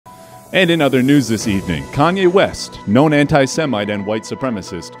And in other news this evening, Kanye West, known anti-Semite and white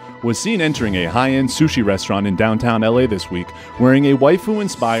supremacist, was seen entering a high-end sushi restaurant in downtown LA this week wearing a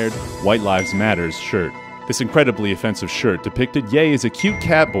waifu-inspired White Lives Matters shirt. This incredibly offensive shirt depicted Ye as a cute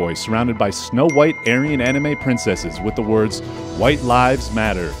cat boy surrounded by snow-white Aryan anime princesses with the words, "White Lives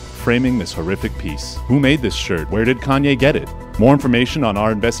Matter," framing this horrific piece. Who made this shirt? Where did Kanye get it? More information on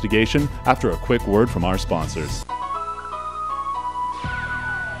our investigation after a quick word from our sponsors.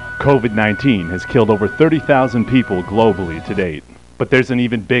 COVID-19 has killed over 30,000 people globally to date. But there's an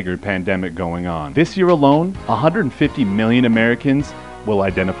even bigger pandemic going on. This year alone, 150 million Americans will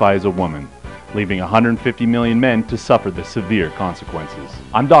identify as a woman, leaving 150 million men to suffer the severe consequences.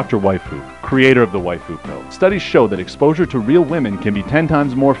 I'm Dr. Waifu, creator of the Waifu Pill. Studies show that exposure to real women can be 10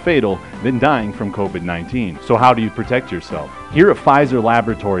 times more fatal than dying from COVID-19. So how do you protect yourself? Here at Pfizer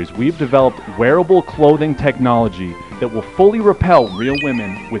Laboratories, we've developed wearable clothing technology that will fully repel real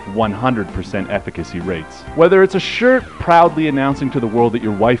women with 100% efficacy rates. Whether it's a shirt proudly announcing to the world that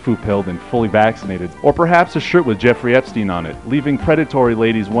you're waifu-pilled and fully vaccinated, or perhaps a shirt with Jeffrey Epstein on it, leaving predatory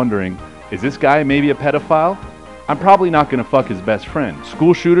ladies wondering, is this guy maybe a pedophile? I'm probably not gonna fuck his best friend.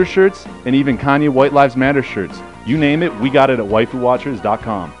 School shooter shirts, and even Kanye White Lives Matter shirts. You name it, we got it at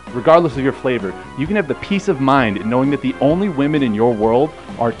waifuwatchers.com. Regardless of your flavor, you can have the peace of mind in knowing that the only women in your world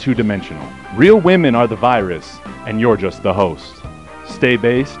are two-dimensional. Real women are the virus, and you're just the host. Stay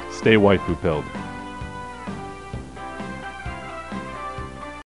based, stay waifu-pilled.